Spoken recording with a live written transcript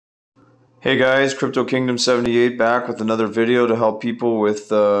Hey guys, Crypto Kingdom 78 back with another video to help people with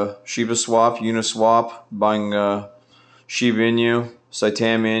shibaswap, uniswap, buying shiba inu,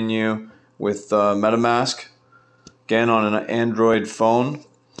 saitama inu with Metamask. Again on an Android phone.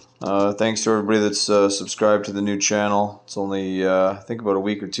 Thanks to everybody that's subscribed to the new channel. It's only I think about a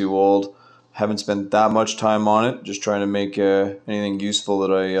week or two old. Haven't spent that much time on it. Just trying to make anything useful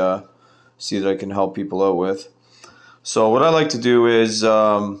that I see that I can help people out with. So what I like to do is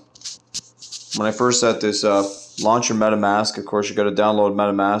when I first set this up, launch your Metamask. Of course, you got to download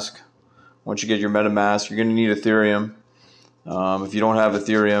Metamask. Once you get your Metamask, you're going to need Ethereum. If you don't have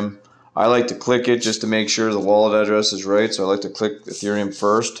Ethereum, I like to click it just to make sure the wallet address is right. So I like to click Ethereum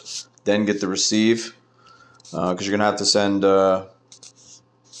first, then get the receive, because you're going to have to send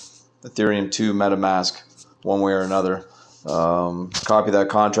Ethereum to Metamask one way or another. Copy that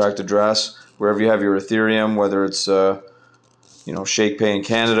contract address wherever you have your Ethereum, whether it's ShakePay in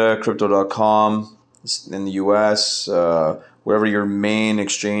Canada, Crypto.com in the US, wherever your main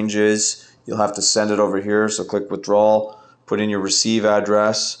exchange is, you'll have to send it over here. So click withdrawal, put in your receive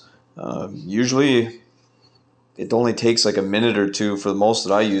address. Usually it only takes like a minute or two for the most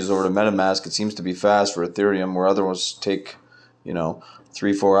that I use over to MetaMask. It seems to be fast for Ethereum, where other ones take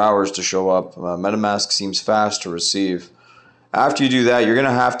 3-4 hours to show up. MetaMask seems fast to receive. After you do that, you're going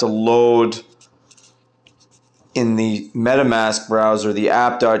to have to load in the Metamask browser, the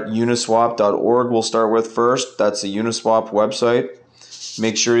app.uniswap.org we'll start with first. That's the Uniswap website.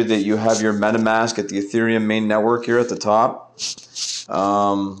 Make sure that you have your Metamask at the Ethereum main network here at the top.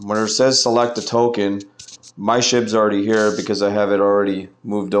 When it says select a token, my SHIB's already here because I have it already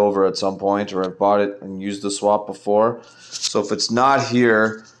moved over at some point, or I've bought it and used the swap before. So if it's not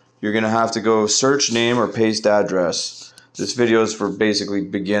here, you're going to have to go search name or paste address. This video is for basically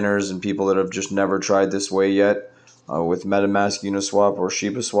beginners and people that have just never tried this way yet with Metamask, Uniswap, or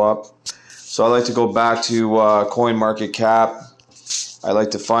shibaswap. So I like to go back to CoinMarketCap. I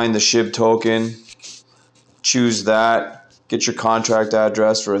like to find the SHIB token, choose that, get your contract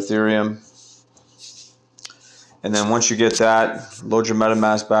address for Ethereum. And then once you get that, load your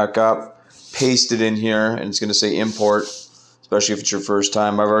Metamask back up, paste it in here, and it's going to say import, especially if it's your first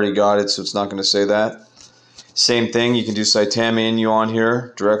time. I've already got it, so it's not going to say that. Same thing, you can do saitama inu on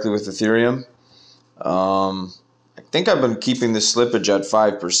here directly with Ethereum. I think I've been keeping the slippage at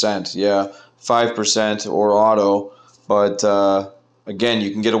 5%. Yeah, 5% or auto. But again,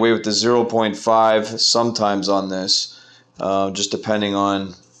 you can get away with the 0.5 sometimes on this, just depending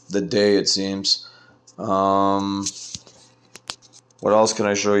on the day, it seems. What else can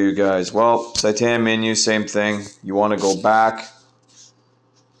I show you guys? Well, saitama inu, same thing. You want to go back,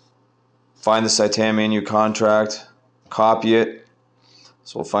 find the saitama inu contract, copy it.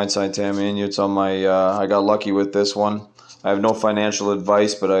 So we'll find saitama inu. It's on my, I got lucky with this one. I have no financial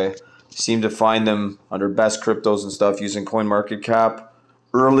advice, but I seem to find them under best cryptos and stuff using CoinMarketCap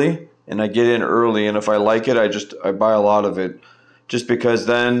early, and I get in early, and if I like it, I buy a lot of it. Just because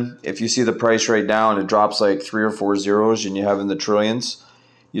then, if you see the price right now and it drops like 3 or 4 zeros and you have in the trillions,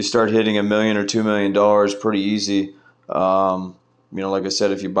 you start hitting $1 million or $2 million pretty easy. Like I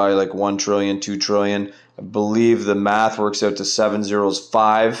said, if you buy like 1 trillion, 2 trillion, I believe the math works out to 7 zeros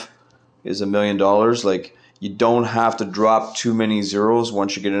 5 is $1 million. Like, you don't have to drop too many zeros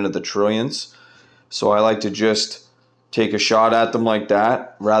once you get into the trillions. So I like to just take a shot at them like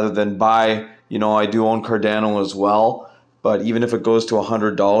that rather than buy. I do own Cardano as well, but even if it goes to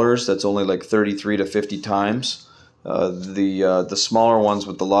 $100, that's only like 33 to 50 times. The smaller ones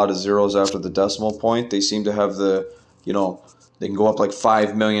with a lot of zeros after the decimal point, they seem to have the, they can go up like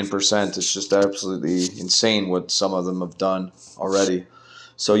 5 million %. It's just absolutely insane what some of them have done already.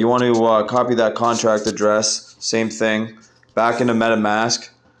 So you want to copy that contract address, same thing, back into MetaMask,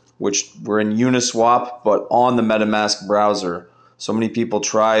 which we're in Uniswap, but on the MetaMask browser. So many people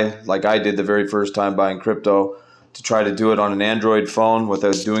try, like I did the very first time buying crypto, to try to do it on an Android phone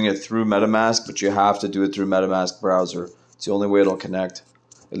without doing it through MetaMask, but you have to do it through MetaMask browser. It's the only way it'll connect,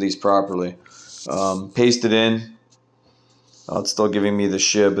 at least properly. Paste it in. It's still giving me the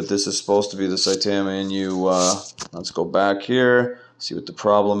SHIB, but this is supposed to be the saitama inu. Let's go back here, see what the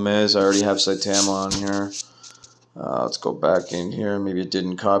problem is. I already have saitama on here. Let's go back in here. Maybe it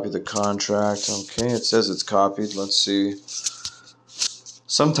didn't copy the contract. Okay, it says it's copied. Let's see.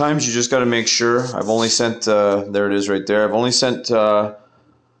 Sometimes you just got to make sure. I've only sent, there it is right there. I've only sent, to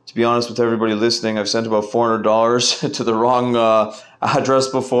be honest with everybody listening, I've sent about $400 to the wrong address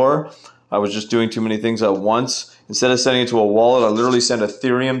before. I was just doing too many things at once. Instead of sending it to a wallet, I literally sent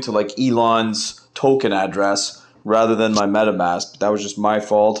Ethereum to like Elon's token address rather than my MetaMask. That was just my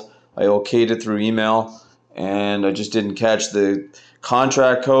fault. I okayed it through email, and I just didn't catch the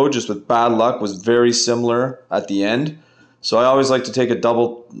contract code, just with bad luck, was very similar at the end. So I always like to take a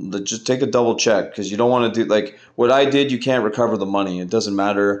double check, because you don't want to do like what I did. You can't recover the money. It doesn't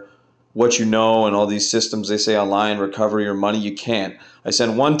matter what you know, and all these systems they say online recover your money. You can't. I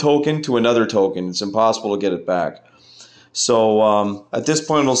send one token to another token. It's impossible to get it back. So at this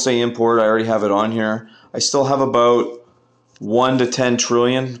point, it'll say import. I already have it on here. I still have about 1 to 10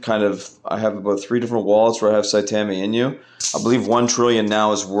 trillion. I have about 3 different wallets where I have saitama Inu. I believe 1 trillion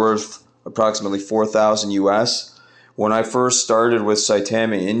now is worth approximately 4,000 US. When I first started with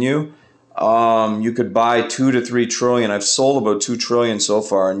saitama Inu, you could buy 2 to 3 trillion. I've sold about 2 trillion so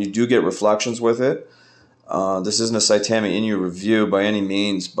far, and you do get reflections with it. This isn't a saitama Inu review by any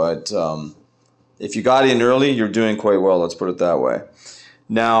means, but if you got in early, you're doing quite well. Let's put it that way.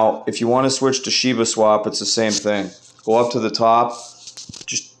 Now, if you want to switch to shibaswap, it's the same thing. Go up to the top,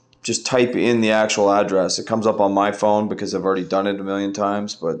 just type in the actual address. It comes up on my phone because I've already done it a million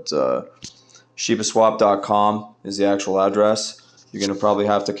times, but shibaswap.com is the actual address. You're going to probably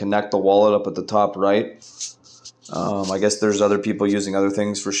have to connect the wallet up at the top right. I guess there's other people using other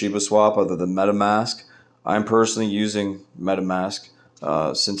things for shibaswap other than Metamask. I'm personally using Metamask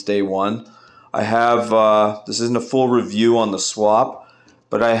since day one. I have, this isn't a full review on the swap,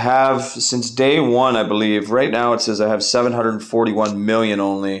 but I have, since day one, I believe, right now it says I have 741 million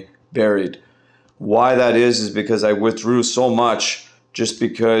only buried. Why that is because I withdrew so much just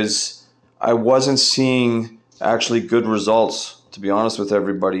because I wasn't seeing actually good results, to be honest with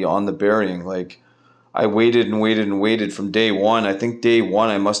everybody, on the burying. Like, I waited and waited and waited from day one. I think day one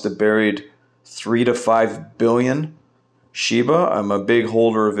I must have buried 3 to 5 billion shiba. I'm a big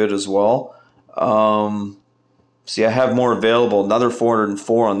holder of it as well. See, I have more available, another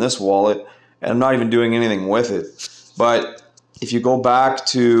 404 on this wallet, and I'm not even doing anything with it. But if you go back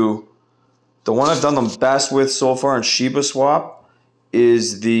to the one I've done the best with so far in shibaswap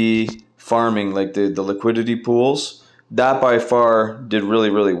is the farming, like the liquidity pools. That by far did really,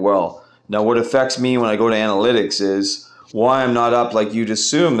 really well. Now what affects me when I go to analytics is why I'm not up, like you'd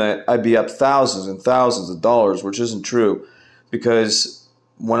assume that I'd be up thousands and thousands of dollars, which isn't true. Because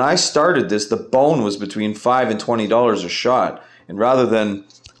when I started this, the bone was between $5 and $20 a shot. And rather than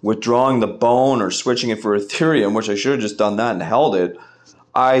withdrawing the bone or switching it for Ethereum, which I should have just done that and held it,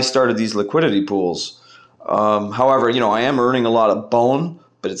 I started these liquidity pools. However, you know, I am earning a lot of bone,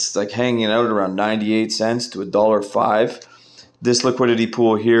 but it's like hanging out around 98 cents to $1.05. This liquidity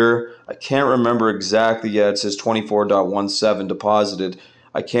pool here, I can't remember exactly yet. It says 24.17 deposited.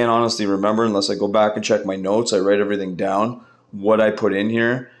 I can't honestly remember unless I go back and check my notes. I write everything down, what I put in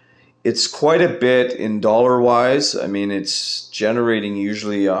here. It's quite a bit in dollar-wise. I mean, it's generating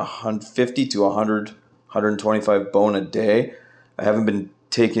usually 50 to 100, 125 bone a day. I haven't been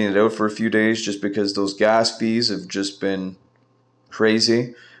taking it out for a few days just because those gas fees have just been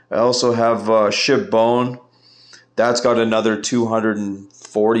crazy. I also have shib bone. That's got another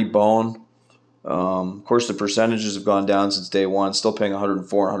 240 bone. Of course, the percentages have gone down since day one. Still paying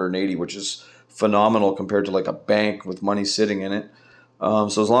 104, 180, which is phenomenal compared to like a bank with money sitting in it.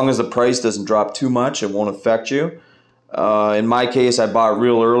 So as long as the price doesn't drop too much, it won't affect you. In my case, I bought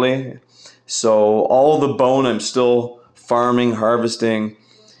real early. So all the bone I'm still farming, harvesting,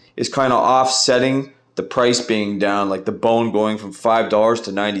 is kind of offsetting the price being down, like the bone going from $5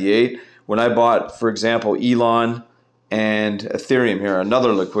 to 98. When I bought, for example, Elon and Ethereum here,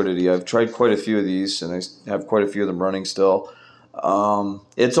 another liquidity, I've tried quite a few of these, and I have quite a few of them running still.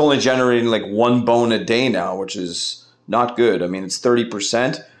 It's only generating like 1 bone a day now, which is not good. I mean, it's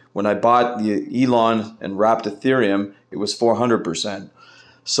 30%. When I bought the Elon and wrapped Ethereum, it was 400%.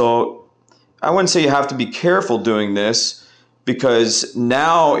 So I wouldn't say you have to be careful doing this, because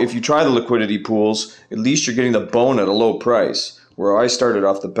now if you try the liquidity pools, at least you're getting the bone at a low price, where I started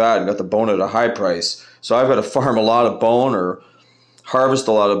off the bat and got the bone at a high price. So I've got to farm a lot of bone or harvest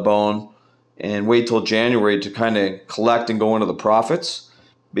a lot of bone and wait till January to kind of collect and go into the profits,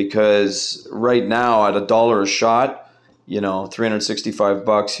 because right now at $1 a shot, you know, 365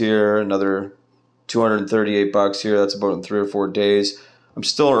 bucks here, another 238 bucks here. That's about in 3 or 4 days. I'm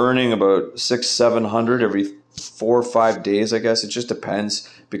still earning about 600-700 every 4 or 5 days, I guess. It just depends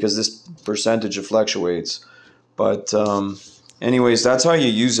because this percentage fluctuates. But anyways, that's how you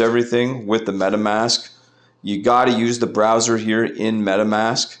use everything with the MetaMask. You got to use the browser here in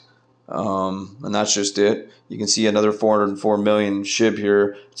MetaMask, and that's just it. You can see another 404 million SHIB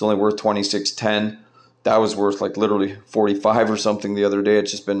here. It's only worth 26.10. That was worth like literally 45 or something the other day.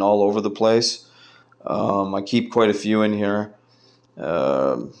 It's just been all over the place. I keep quite a few in here.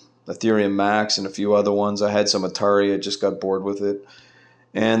 Ethereum Max and a few other ones. I had some Atari. I just got bored with it.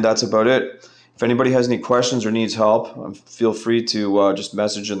 And that's about it. If anybody has any questions or needs help, feel free to just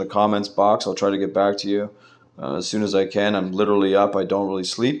message in the comments box. I'll try to get back to you as soon as I can. I'm literally up. I don't really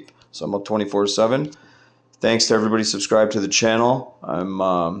sleep, so I'm up 24/7. Thanks to everybody subscribed to the channel. I'm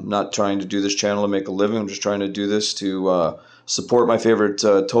not trying to do this channel to make a living. I'm just trying to do this to support my favorite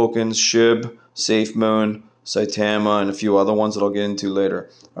tokens, SHIB, SafeMoon, Saitama, and a few other ones that I'll get into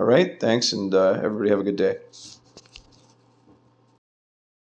later. All right, thanks, and everybody have a good day.